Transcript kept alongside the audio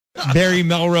Barry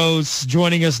Melrose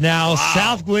joining us now. Wow.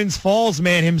 South Glens Falls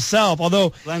man himself.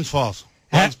 Although Glens Falls.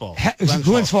 Glens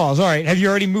Falls. All right. Have you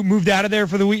already moved out of there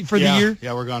for the week the year?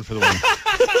 Yeah, we're gone for the week.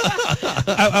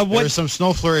 There were some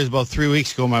snow flurries about 3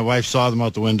 weeks ago. My wife saw them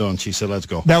out the window and she said, "Let's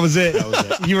go." That was it.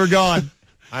 You were gone.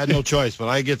 I had no choice, but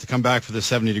I get to come back for the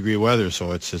 70-degry weather,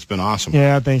 so it's been awesome.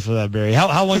 Yeah, thanks for that, Barry.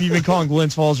 How long have you been calling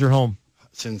Glens Falls your home?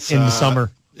 Since in the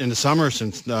summer. In the summer,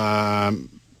 since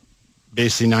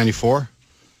basically '94.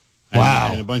 Wow.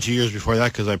 And a bunch of years before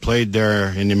that, because I played there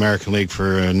in the American League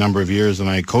for a number of years, and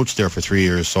I coached there for 3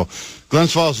 years. So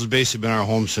Glens Falls has basically been our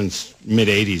home since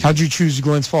mid-'80s. How'd you choose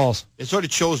Glens Falls? It sort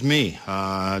of chose me.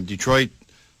 Detroit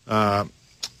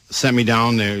sent me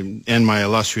down to end my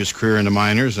illustrious career in the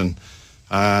minors, and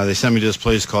they sent me to this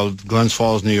place called Glens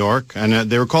Falls, New York. And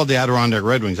they were called the Adirondack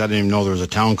Red Wings. I didn't even know there was a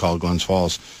town called Glens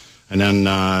Falls. And then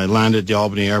I landed at the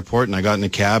Albany airport, and I got in a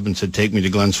cab and said, "Take me to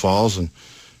Glens Falls." And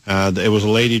it was a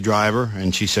lady driver,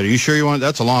 and she said, "Are you sure you want it?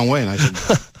 That's a long way." And I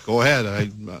said, "Go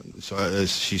ahead."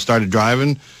 She started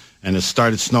driving, and it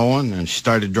started snowing, and she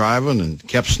started driving, and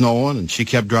kept snowing, and she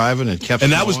kept driving, and kept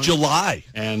snowing. And that was July.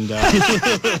 And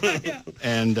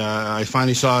I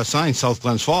finally saw a sign, South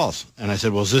Glens Falls. And I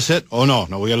said, "Well, is this it?" "Oh, no,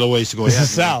 we got a little ways to go." This is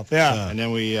south, yeah. And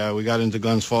then we got into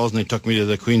Glens Falls, and they took me to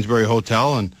the Queensbury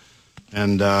Hotel,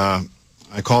 and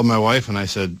I called my wife, and I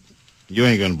said, "You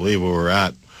ain't going to believe where we're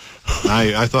at."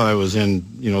 I thought I was in,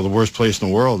 the worst place in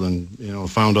the world, and,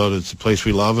 found out it's a place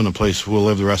we love and a place we'll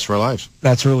live the rest of our lives.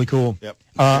 That's really cool. Yep.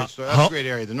 So that's a great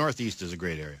area. The Northeast is a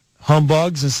great area.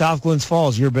 Humbugs and South Glens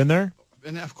Falls. You ever been there?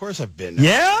 And of course I've been there.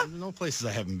 Yeah? There's no places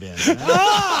I haven't been.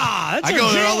 I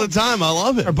go there all the time. I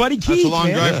love it. Our buddy Keith, that's a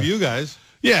long drive for you guys.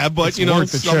 Yeah, but, it's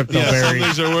worth the trip, though, Barry. Some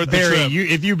things are worth the trip.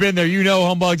 If you've been there,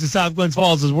 Humbugs and South Glens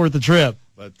Falls is worth the trip.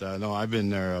 But no, I've been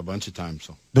there a bunch of times.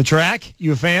 So the track,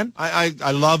 you a fan?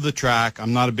 I love the track.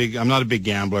 I'm not a big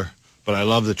gambler, but I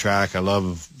love the track. I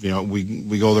love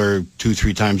we go there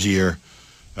 2-3 times a year.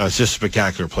 It's just a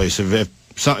spectacular place.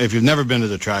 If you've never been to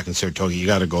the track in Saratoga, you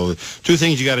got to go. Two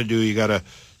things you got to do. You got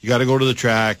to go to the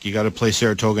track. You got to play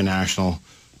Saratoga National,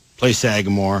 play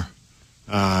Sagamore.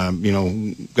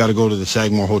 Got to go to the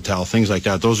Sagamore Hotel, things like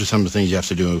that. Those are some of the things you have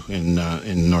to do in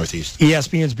the Northeast.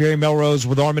 ESPN's Barry Melrose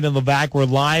with Armen and Levack. We're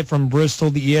live from Bristol,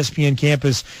 the ESPN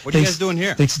campus. What are you guys doing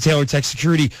here? Thanks to Taylor Tech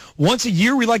Security. Once a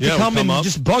year, we like to come and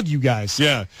just bug you guys.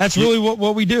 Yeah. That's really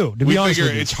what we do, to be honest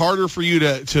with you. It's harder for you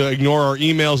to ignore our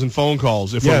emails and phone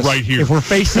calls if we're right here. If we're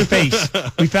face-to-face.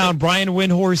 We found Brian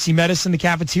Windhorst. He met us in the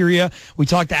cafeteria. We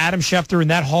talked to Adam Schefter in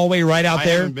that hallway right out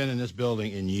there. I haven't been in this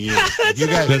building in years.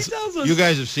 You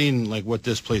guys have seen what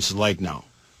this place is like now.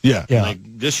 Yeah. Like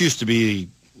this used to be,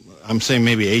 I'm saying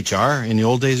maybe HR in the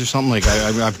old days or something. Like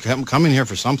I've come in here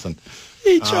for something.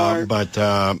 HR. But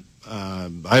I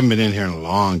haven't been in here in a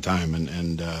long time,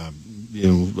 and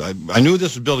I knew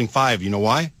this was Building 5. You know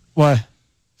why? Why?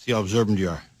 See how observant you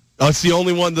are. Oh, it's the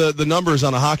only one. The numbers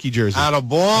on a hockey jersey.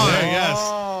 Attaboy. Yes.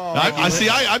 I see.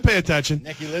 I pay attention.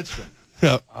 Nicky Lidstrom.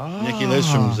 Yeah. Nicky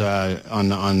Lidstrom's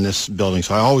on this building,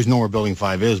 so I always know where Building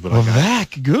 5 is. But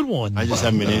Levack, good one. I just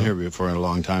haven't been in here before in a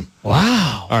long time.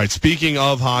 Wow. All right. Speaking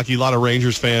of hockey, a lot of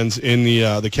Rangers fans in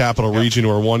the Capital Region who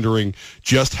are wondering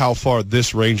just how far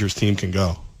this Rangers team can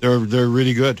go. They're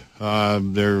really good. I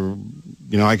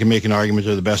can make an argument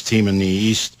they're the best team in the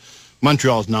East.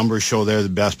 Montreal's numbers show they're the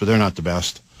best, but they're not the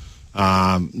best.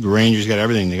 The Rangers got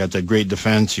everything. They got that great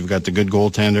defense. You've got the good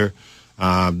goaltender.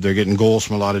 They're getting goals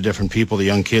from a lot of different people. The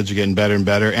young kids are getting better and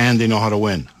better, and they know how to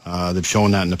win. They've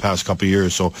shown that in the past couple of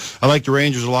years. So I like the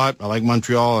Rangers a lot. I like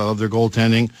Montreal. I love their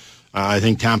goaltending. I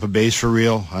think Tampa Bay's for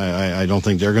real. I don't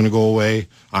think they're going to go away.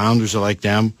 Islanders, I like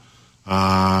them.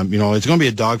 It's going to be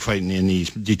a dogfight in the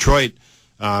East. Detroit,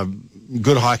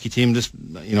 good hockey team. If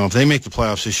they make the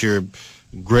playoffs this year,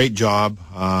 great job.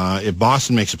 If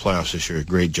Boston makes the playoffs this year,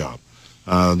 great job.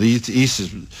 The East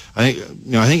is, I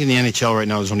think in the NHL right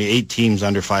now there's only 8 teams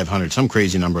under 500, some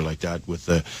crazy number like that with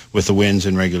the wins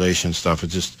and regulation and stuff.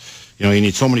 It's just, you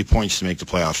need so many points to make the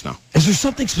playoffs now. Is there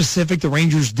something specific the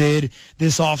Rangers did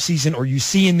this offseason or you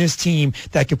see in this team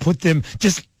that could put them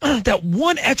just that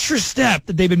one extra step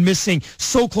that they've been missing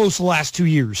so close the last 2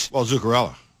 years? Well,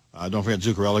 Zuccarello. Don't forget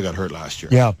Zuccarello got hurt last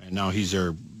year. Yeah. And now he's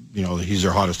their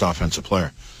hottest offensive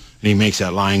player. And he makes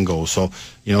that line go. So,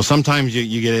 sometimes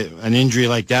you get an injury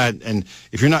like that, and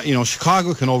if you're not,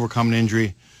 Chicago can overcome an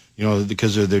injury,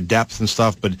 because of their depth and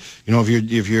stuff. But,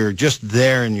 if you're just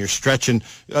there and you're stretching,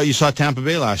 you saw Tampa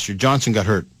Bay last year. Johnson got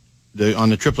hurt on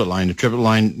the triplet line. The triplet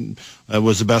line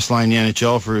was the best line in the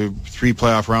NHL for 3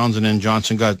 playoff rounds, and then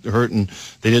Johnson got hurt, and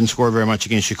they didn't score very much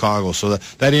against Chicago. So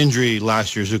that injury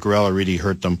last year, Zuccarello really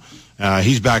hurt them.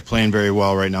 He's back playing very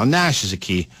well right now. Nash is a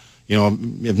key.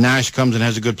 if Nash comes and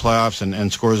has a good playoffs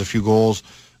and scores a few goals,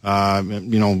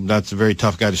 that's a very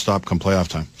tough guy to stop come playoff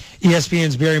time.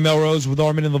 ESPN's Barry Melrose with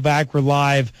Armen and Levack. We're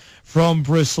live from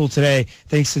Bristol today,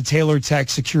 thanks to Taylor Tech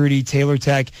Security,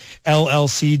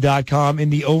 TaylorTechLLC.com. In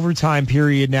the overtime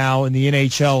period now in the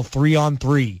NHL,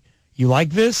 3-on-3. You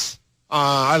like this?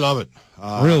 I love it.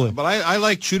 Really? But I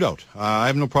like shootout. I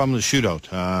have no problem with the shootout.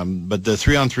 But the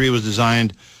 3-on-3 was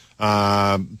designed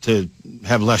to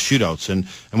have less shootouts. And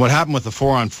what happened with the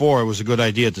 4-on-4 was a good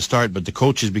idea at the start, but the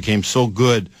coaches became so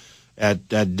good at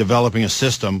developing a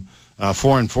system.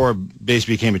 4-on-4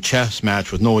 basically became a chess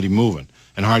match with nobody moving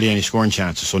and hardly any scoring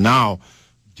chances. So now,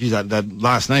 geez, that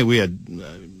last night we had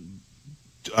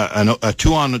a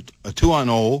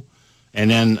 2-on-0 and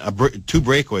then two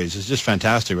breakaways. It's just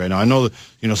fantastic right now. I know that,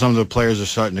 some of the players are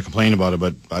starting to complain about it,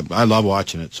 but I love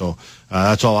watching it. So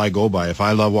that's all I go by. If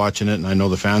I love watching it, and I know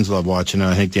the fans love watching it,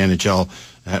 I think the NHL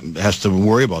has to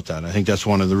worry about that. I think that's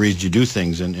one of the reasons you do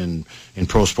things in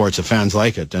pro sports. The fans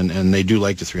like it, and they do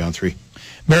like the 3-on-3.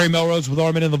 Barry Melrose with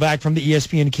Armen and Levack from the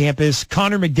ESPN campus.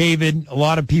 Connor McDavid, a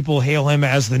lot of people hail him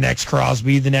as the next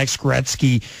Crosby, the next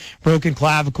Gretzky. Broken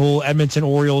clavicle, Edmonton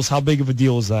Orioles. How big of a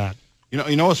deal is that?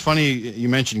 You know what's funny? You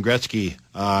mentioned Gretzky,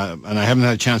 and I haven't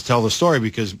had a chance to tell the story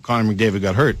because Connor McDavid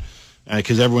got hurt.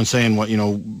 Because everyone's saying,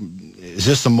 is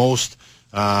this the most,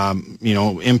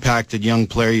 impacted young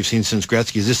player you've seen since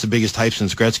Gretzky? Is this the biggest hype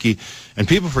since Gretzky? And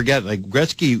people forget,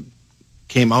 Gretzky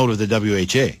came out of the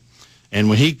WHA. And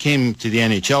when he came to the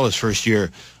NHL his first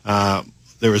year,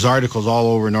 there was articles all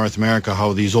over North America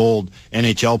how these old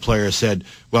NHL players said,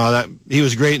 well, he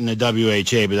was great in the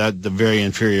WHA, but that's the very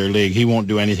inferior league. He won't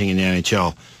do anything in the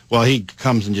NHL. Well, he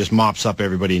comes and just mops up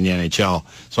everybody in the NHL.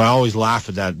 So I always laugh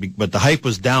at that. But the hype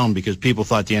was down because people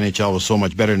thought the NHL was so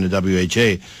much better than the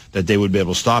WHA that they would be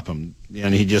able to stop him.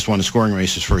 And he just won a scoring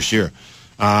race his first year.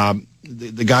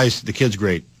 The kid's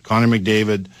great. Connor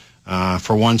McDavid,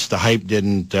 for once, the hype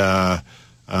didn't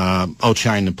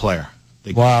outshine the player.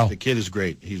 Wow. The kid is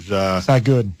great. He's that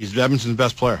good. He's Edmonton's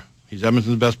best player. He's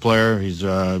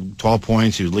 12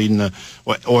 points. He was leading the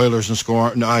Oilers in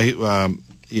scoring. No,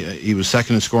 he was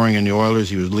second in scoring in the Oilers.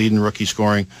 He was leading rookie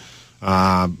scoring.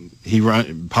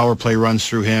 Power play runs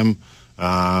through him.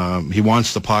 He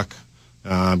wants the puck.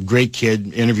 Great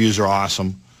kid. Interviews are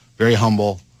awesome. Very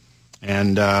humble.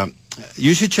 And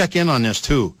you should check in on this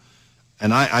too.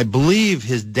 And I believe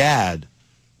his dad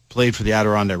played for the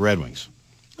Adirondack Red Wings.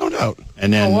 No doubt.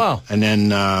 And then, wow. and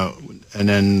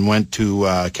then went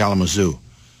to Kalamazoo.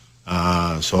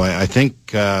 So I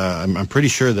think I'm pretty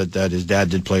sure that his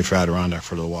dad did play for Adirondack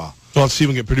for a little while. Well, let's see if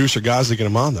we can get producer guys to get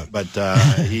him on then. But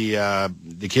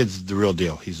the kid's the real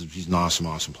deal. He's an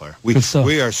awesome player.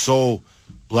 We are so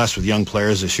blessed with young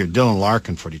players this year. Dylan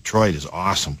Larkin for Detroit is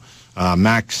awesome.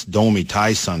 Max Domi,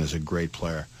 Ty's son, is a great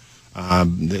player.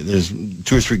 There's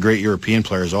 2 or 3 great European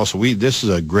players also. This is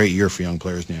a great year for young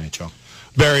players in the NHL.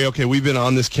 Barry, okay, we've been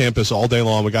on this campus all day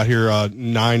long. We got here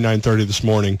 9:30 this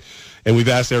morning, and we've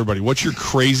asked everybody, what's your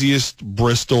craziest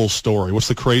Bristol story? What's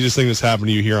the craziest thing that's happened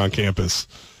to you here on campus?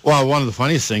 Well, one of the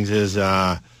funniest things is,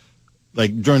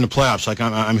 during the playoffs,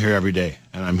 I'm here every day,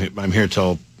 and I'm here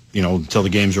till the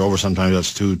games are over. Sometimes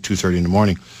that's 2:30 in the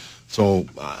morning. So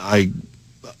I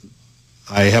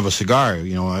have a cigar.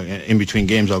 In between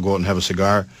games, I'll go out and have a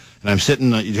cigar, and I'm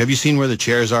sitting. Have you seen where the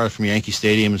chairs are from Yankee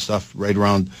Stadium and stuff? Right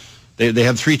around. They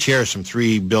have 3 chairs from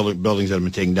 3 buildings that have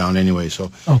been taken down anyway.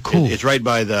 So cool. It's right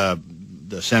by the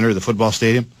center of the football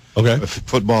stadium. Okay.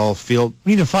 Football field.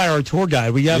 We need to fire our tour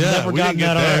guide. We have never gotten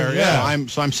that there. Yeah.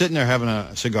 I'm sitting there having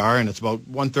a cigar, and it's about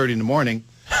 1:30 in the morning,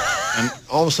 and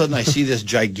all of a sudden I see this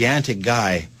gigantic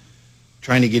guy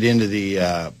trying to get into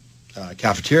the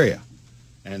cafeteria.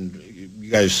 And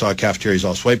you guys saw cafeterias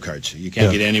all swipe cards. You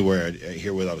can't get anywhere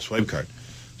here without a swipe card.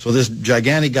 So this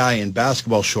gigantic guy in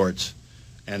basketball shorts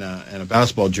and a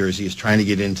basketball jersey is trying to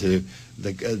get into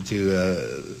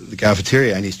the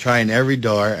cafeteria, and he's trying every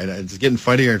door, and it's getting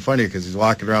funnier and funnier because he's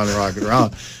walking around,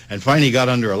 and finally he got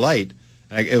under a light,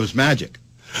 and it was magic.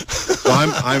 So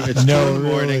it's 2 in the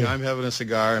morning. I'm having a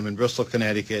cigar. I'm in Bristol,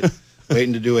 Connecticut,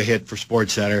 waiting to do a hit for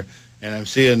Sports Center, and I'm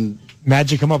seeing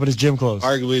Magic come up in his gym clothes.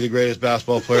 Arguably the greatest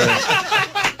basketball player.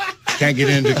 Can't get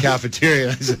into the cafeteria.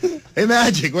 I said, hey,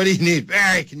 Magic, what do you need?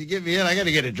 Barry, can you get me in? I got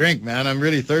to get a drink, man. I'm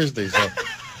really thirsty. So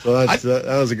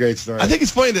that was a great story. I think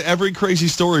it's funny that every crazy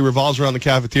story revolves around the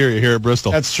cafeteria here at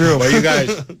Bristol. That's true. Well, you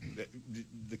guys,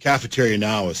 the cafeteria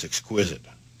now is exquisite.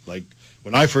 Like,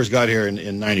 when I first got here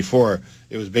in 94,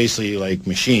 it was basically like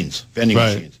vending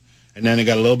machines. And then it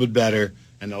got a little bit better,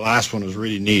 and the last one was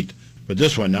really neat. But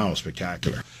this one now is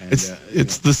spectacular. And,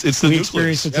 it's the we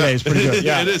experienced it today. It's pretty good.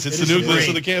 Yeah, it is. It's the nucleus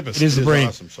of the campus. It is the brain.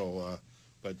 Awesome. So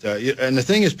But and the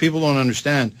thing is, people don't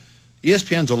understand.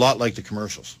 ESPN's a lot like the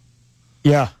commercials.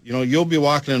 Yeah. You know, you'll be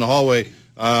walking in the hallway.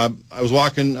 I was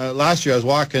walking last year. I was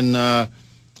walking to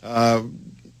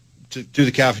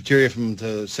the cafeteria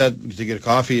to get a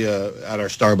coffee at our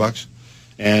Starbucks,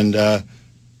 and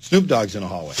Snoop Dogg's in the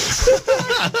hallway.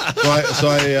 so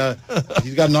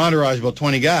he's got an entourage of about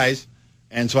 20 guys,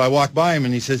 and so I walk by him,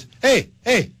 and he says, "Hey,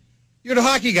 you're the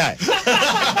hockey guy."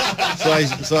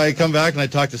 so I come back and I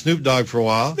talk to Snoop Dogg for a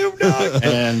while. Snoop Dogg.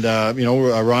 And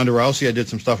Ronda Rousey. I did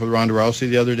some stuff with Ronda Rousey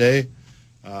the other day.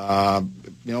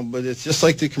 But it's just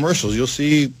like the commercials. You'll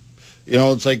see,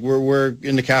 it's like we're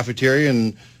in the cafeteria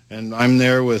and I'm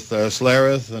there with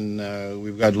Slareth and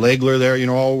we've got Legler there.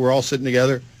 We're all sitting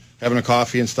together having a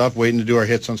coffee and stuff, waiting to do our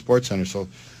hits on SportsCenter. So,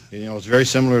 it's very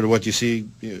similar to what you see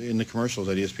in the commercials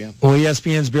at ESPN. Well,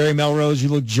 ESPN's Barry Melrose, you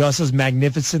look just as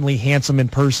magnificently handsome in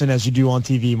person as you do on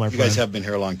TV, my friend. You guys have been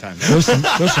here a long time. Those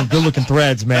some good-looking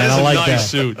threads, man. That is I like nice that.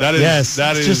 Suit. That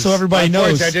is just so everybody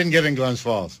knows. I didn't get in Glens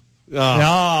Falls.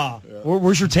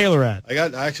 Where's your tailor at? I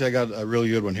got a really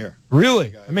good one here. Really?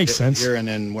 That makes sense. Here and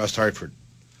in West Hartford.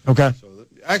 Okay. So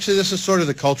actually, this is sort of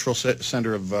the cultural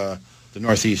center of the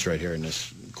Northeast right here in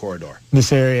this corridor.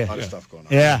 This area. A lot of stuff going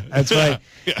on. Yeah, that's right.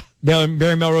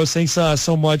 Barry Melrose, thanks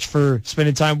so much for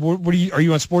spending time. Are you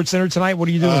on SportsCenter tonight? What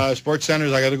are you doing?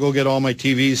 SportsCenter, I got to go get all my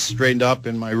TVs straightened up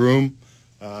in my room.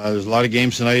 There's a lot of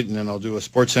games tonight, and then I'll do a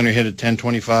SportsCenter hit at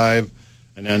 10:25,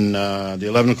 and then the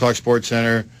 11 o'clock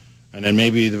SportsCenter, and then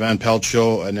maybe the Van Pelt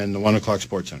show, and then the 1 o'clock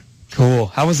SportsCenter. Cool.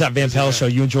 How was that Van Pelt show?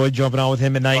 You enjoyed jumping on with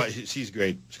him at night? He's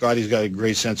great. Scotty's got a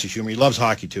great sense of humor. He loves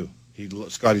hockey, too.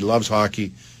 Scotty loves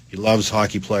hockey. He loves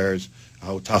hockey players,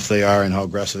 how tough they are and how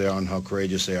aggressive they are and how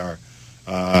courageous they are.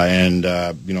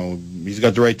 He's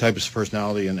got the right type of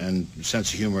personality and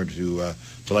sense of humor to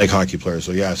like hockey players.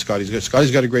 So, yeah, Scotty's good.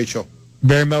 Scotty's got a great show.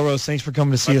 Barry Melrose, thanks for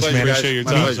coming to see us, man. Appreciate your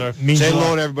time, sir. Say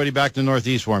hello to everybody back to the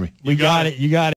Northeast for me. You got it.